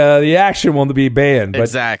 the action won't be banned. But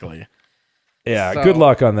Exactly. Yeah, So- good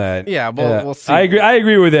luck on that. Yeah, we'll see. I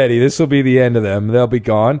agree with Eddie. This will be the end of them. They'll be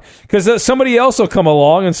gone because somebody else will come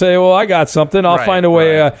along and say, "Well, I got something. I'll find a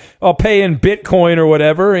way. I'll pay in Bitcoin or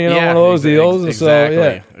whatever. You know, one of those deals."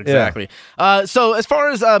 Exactly. So as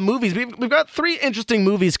far as movies, we've got 3 interesting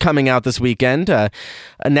movies coming out this weekend.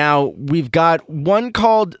 Now we've got one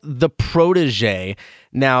called The Protege.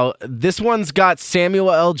 Now, this one's got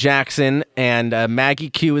Samuel L. Jackson, and Maggie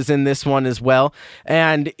Q is in this one as well.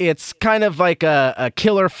 And it's kind of like a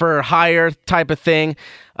killer for hire type of thing.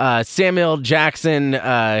 Samuel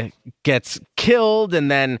Jackson gets killed,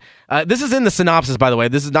 and then this is in the synopsis, by the way.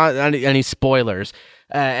 This is not any spoilers.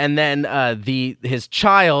 And then his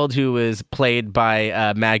child, who is played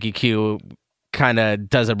by Maggie Q, kind of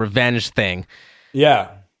does a revenge thing. Yeah.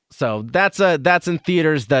 So that's in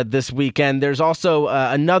theaters this weekend. There's also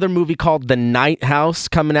another movie called The Night House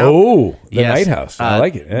coming out. Oh, The Night House. I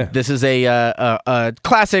like it. Yeah. This is a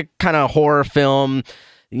classic kind of horror film.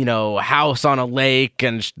 You know, house on a lake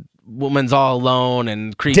and woman's all alone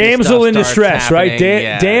and creepy Damsel stuff in starts distress, right?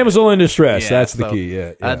 happening. Damsel in distress. That's the so, key.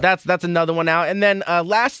 Yeah. That's another one out. And then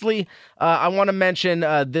lastly, I want to mention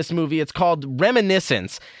this movie. It's called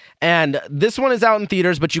Reminiscence. And this one is out in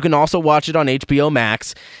theaters, but you can also watch it on HBO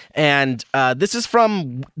Max. And this is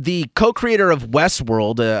from the co-creator of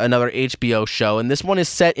Westworld, another HBO show. And this one is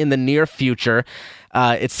set in the near future.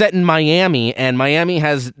 It's set in Miami, and Miami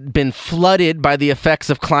has been flooded by the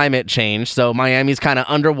effects of climate change. So Miami's kind of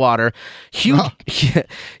underwater.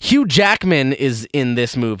 Hugh Jackman is in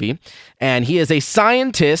this movie, and he is a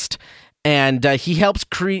scientist. And he helps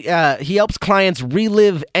clients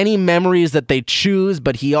relive any memories that they choose,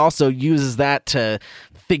 but he also uses that to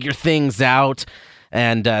figure things out.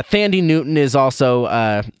 And Thandie Newton is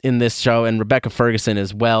also in this show, and Rebecca Ferguson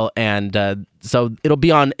as well. And so it'll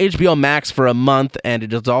be on HBO Max for a month, and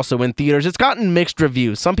it is also in theaters. It's gotten mixed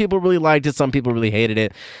reviews. Some people really liked it, some people really hated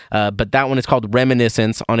it. But that one is called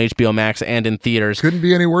Reminiscence on HBO Max and in theaters. Couldn't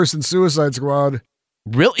be any worse than Suicide Squad.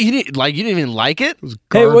 Really? You didn't even like it?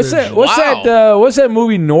 Hey, what's that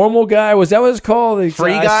movie? Normal Guy? Was that what it's called?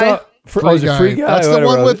 Free Guy? Free Guy? That's the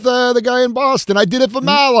one with the guy in Boston. I did it for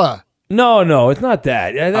Mala. No, it's not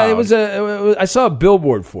that. It was I saw a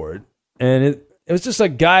billboard for it, and it was just a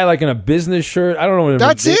guy like in a business shirt. I don't know what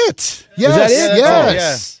That's it. Is Yes. that it?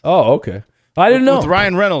 Yes. Oh, okay. I didn't know. With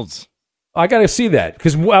Ryan Reynolds. I got to see that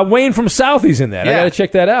because Wayne from Southie's in that. I got to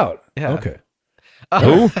check that out. Yeah. Okay.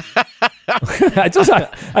 Who? I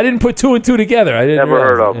didn't put 2 and 2 together. I didn't Never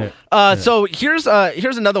heard of him. So here's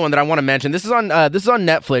another one that I want to mention. This is on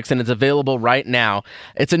Netflix, and it's available right now.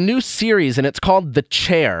 It's a new series, and it's called The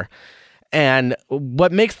Chair. And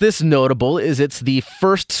what makes this notable is it's the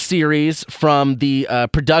first series from the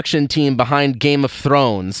production team behind Game of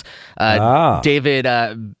Thrones, David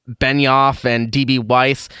Benioff and D.B.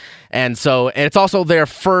 Weiss. And so it's also their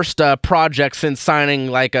first project since signing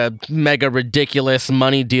like a mega ridiculous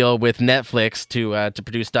money deal with Netflix to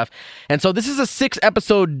produce stuff. And so this is a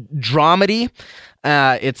 6-episode dramedy.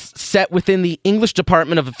 It's set within the English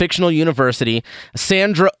department of a fictional university.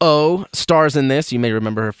 Sandra Oh stars in this. You may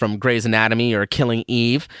remember her from Grey's Anatomy or Killing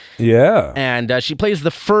Eve. Yeah. And she plays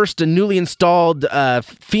the first newly installed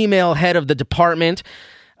female head of the department.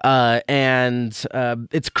 And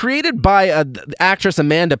it's created by actress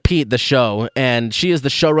Amanda Peet, the show, and she is the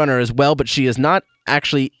showrunner as well, but she is not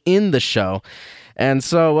actually in the show. And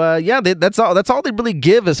so, that's all they really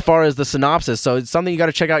give as far as the synopsis. So it's something you got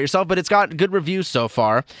to check out yourself, but it's got good reviews so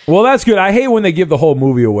far. Well, that's good. I hate when they give the whole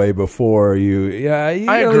movie away before you.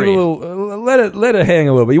 I agree. Let it hang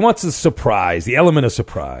a little bit. You want the surprise, the element of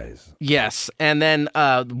surprise. Yes, and then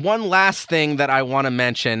one last thing that I want to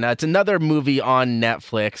mention. It's another movie on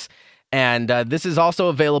Netflix, and this is also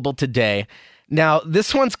available today. Now,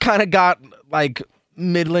 this one's kind of got like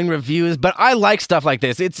middling reviews, but I like stuff like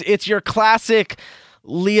this. It's your classic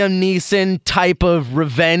Liam Neeson type of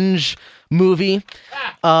revenge movie.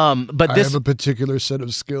 But I have a particular set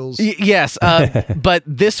of skills. Yes, but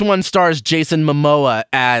this one stars Jason Momoa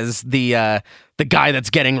as the guy that's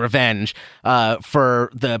getting revenge for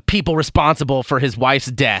the people responsible for his wife's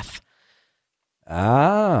death.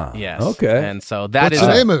 Ah, yes. Okay. And so that What's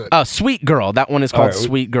the name of it? Sweet Girl. That one is called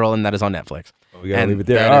Sweet Girl, and that is on Netflix. We got to And leave it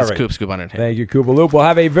there. that All is right. Coop Scoop on it. Thank you, Koopa Loop. We'll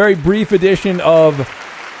have a very brief edition of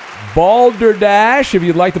Balderdash. If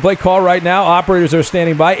you'd like to play, call right now. Operators are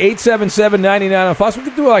standing by. 877-99 on Fox. We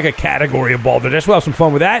could do like a category of Balderdash. We'll have some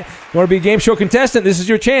fun with that. You want to be a game show contestant? This is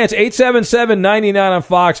your chance. 877-99 on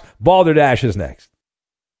Fox. Balderdash is next.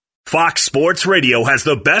 Fox Sports Radio has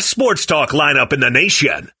the best sports talk lineup in the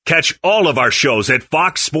nation. Catch all of our shows at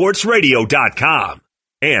foxsportsradio.com.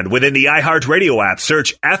 And within the iHeartRadio app,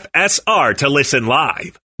 search FSR to listen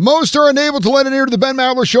live. Most are unable to lend an ear to the Ben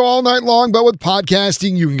Maller Show all night long, but with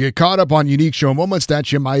podcasting, you can get caught up on unique show moments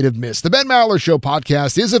that you might have missed. The Ben Maller Show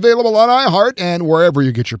podcast is available on iHeart and wherever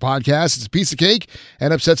you get your podcasts. It's a piece of cake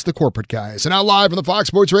and upsets the corporate guys. And now live from the Fox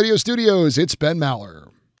Sports Radio studios, it's Ben Maller.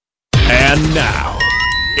 And now,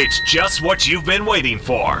 it's just what you've been waiting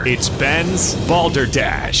for. It's Ben's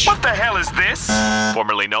Balderdash. What the hell is this?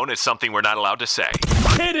 Formerly known as something we're not allowed to say.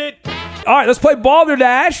 Hit it! All right, let's play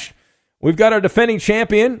Balderdash. We've got our defending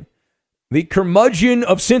champion, the curmudgeon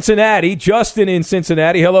of Cincinnati, Justin in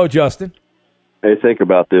Cincinnati. Hello, Justin. Hey, think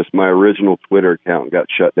about this. My original Twitter account got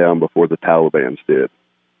shut down before the Taliban's did.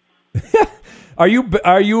 Are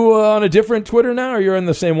you on a different Twitter now, or you're in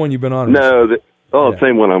the same one you've been on? No, the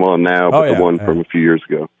same one I'm on now, but the one from a few years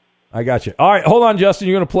ago. I got you. All right, hold on, Justin.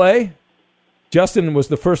 You're going to play? Justin was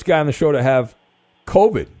the first guy on the show to have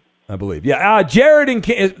COVID, I believe. Yeah, Jared in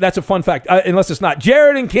that's a fun fact, unless it's not.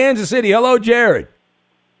 Jared in Kansas City. Hello, Jared.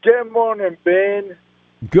 Good morning, Ben.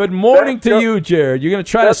 Good morning to you, Jared. You're going to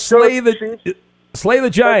try to slay the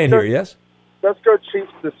giant here, yes? Let's go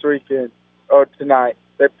Chiefs this weekend, or tonight.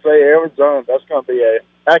 They play Arizona. That's going to be a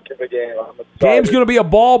heck of a game. Game's going to be a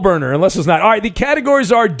ball burner, unless it's not. All right, the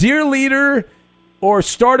categories are Dear Leader or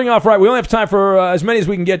starting off right. We only have time for as many as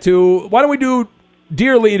we can get to. Why don't we do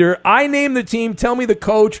Dear Leader? I name the team. Tell me the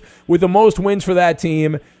coach with the most wins for that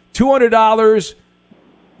team. $200.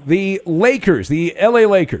 The Lakers, the L.A.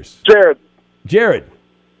 Lakers. Jared.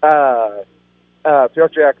 Phil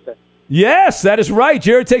Jackson. Yes, that is right.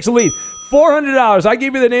 Jared takes the lead. $400. I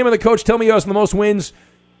give you the name of the coach. Tell me who has the most wins.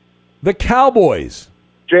 The Cowboys.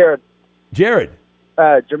 Jared.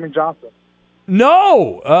 Jimmy Johnson.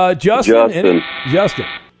 No, Justin. Justin.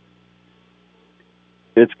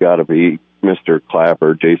 It's got to be Mr.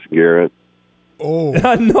 Clapper, Jason Garrett. Oh.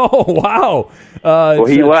 No, wow. Well,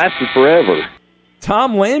 he lasted forever.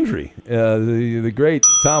 Tom Landry, the great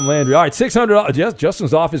Tom Landry. All right, $600.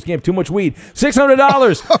 Justin's off his game. Too much weed.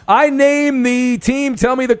 $600. I name the team.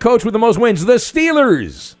 Tell me the coach with the most wins. The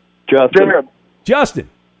Steelers. Justin.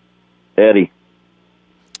 Eddie.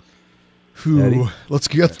 Eddie. Let's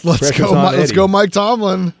go, Mike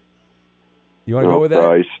Tomlin. You want to go with that?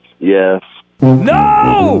 Christ. Yes.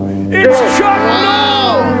 No! It's Chuck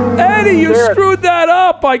No! Eddie, you screwed that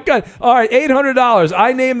up. My God. All right, $800.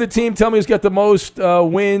 I name the team. Tell me who's got the most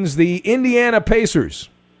wins. The Indiana Pacers.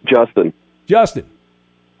 Justin.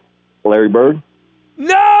 Larry Bird.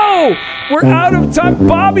 No! We're out of time.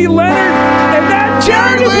 Bobby Leonard. And that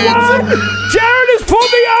Jared has won! Jared has pulled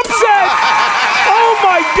the upset! Oh,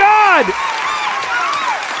 my God!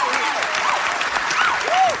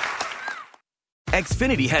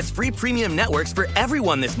 Xfinity has free premium networks for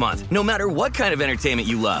everyone this month, no matter what kind of entertainment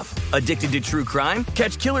you love. Addicted to true crime?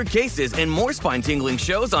 Catch killer cases and more spine-tingling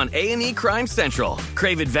shows on A&E Crime Central.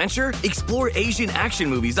 Crave adventure? Explore Asian action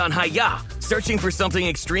movies on Hi-Ya. Searching for something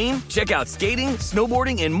extreme? Check out skating,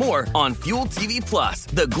 snowboarding, and more on Fuel TV Plus,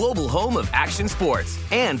 the global home of action sports.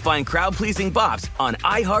 And find crowd-pleasing bops on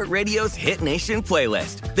iHeartRadio's Hit Nation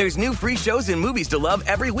playlist. There's new free shows and movies to love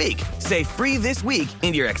every week. Say free this week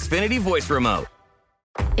in your Xfinity voice remote.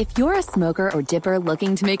 If you're a smoker or dipper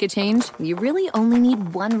looking to make a change, you really only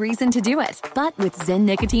need one reason to do it. But with Zyn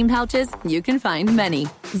nicotine pouches, you can find many.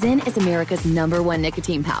 Zyn is America's #1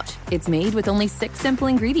 nicotine pouch. It's made with only 6 simple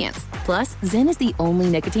ingredients. Plus, Zyn is the only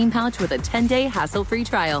nicotine pouch with a 10-day hassle-free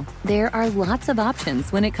trial. There are lots of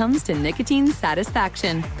options when it comes to nicotine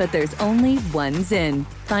satisfaction, but there's only one Zyn.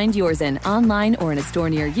 Find your Zyn online or in a store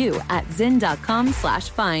near you at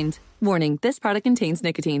zyn.com/find. Warning, this product contains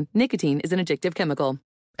nicotine. Nicotine is an addictive chemical.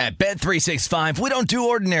 At Bet365, we don't do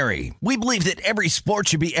ordinary. We believe that every sport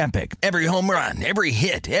should be epic. Every home run, every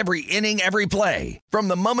hit, every inning, every play. From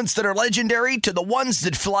the moments that are legendary to the ones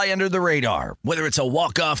that fly under the radar. Whether it's a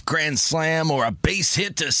walk-off grand slam or a base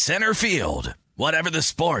hit to center field. Whatever the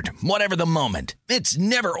sport, whatever the moment. It's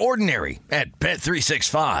never ordinary at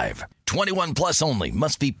Bet365. 21 plus only.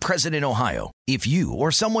 Must be present in Ohio. If you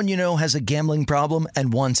or someone you know has a gambling problem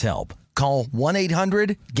and wants help, call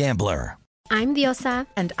 1-800-GAMBLER. I'm Diosa.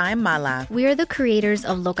 And I'm Mala. We are the creators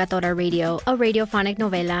of Locatora Radio, a radiophonic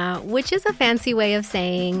novela, which is a fancy way of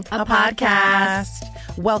saying a podcast.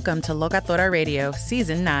 Welcome to Locatora Radio,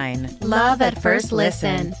 Season 9. Love at first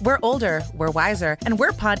listen. We're older, we're wiser, and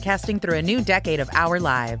we're podcasting through a new decade of our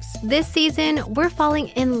lives. This season, we're falling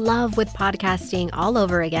in love with podcasting all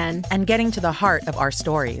over again. And getting to the heart of our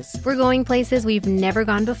stories. We're going places we've never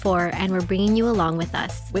gone before, and we're bringing you along with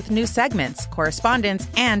us. With new segments, correspondence,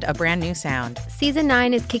 and a brand new sound. Season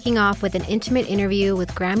 9 is kicking off with an intimate interview with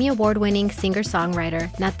Grammy Award-winning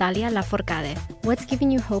singer-songwriter Natalia Lafourcade. What's giving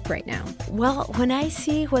you hope right now? Well, when I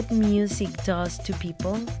see what music does to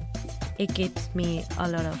people, it gives me a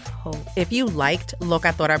lot of hope. If you liked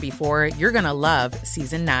Locatora before, you're going to love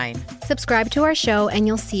Season 9. Subscribe to our show and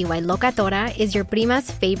you'll see why Locatora is your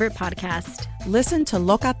prima's favorite podcast. Listen to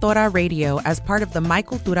Locatora Radio as part of the My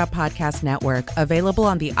Cultura Podcast Network, available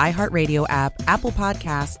on the iHeartRadio app, Apple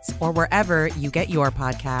Podcasts, or wherever you get your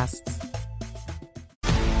podcasts.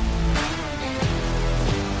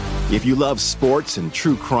 If you love sports and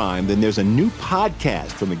true crime, then there's a new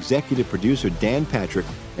podcast from executive producer Dan Patrick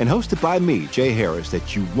and hosted by me, Jay Harris,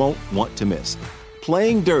 that you won't want to miss.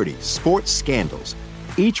 Playing Dirty: Sports Scandals.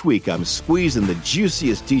 Each week, I'm squeezing the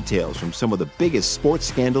juiciest details from some of the biggest sports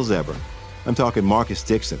scandals ever. I'm talking Marcus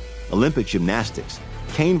Dixon, Olympic gymnastics,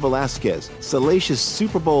 Cain Velasquez, salacious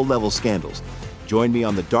Super Bowl-level scandals. Join me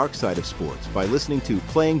on the dark side of sports by listening to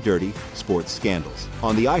Playing Dirty: Sports Scandals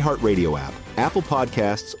on the iHeartRadio app, Apple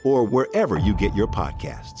Podcasts, or wherever you get your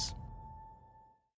podcasts.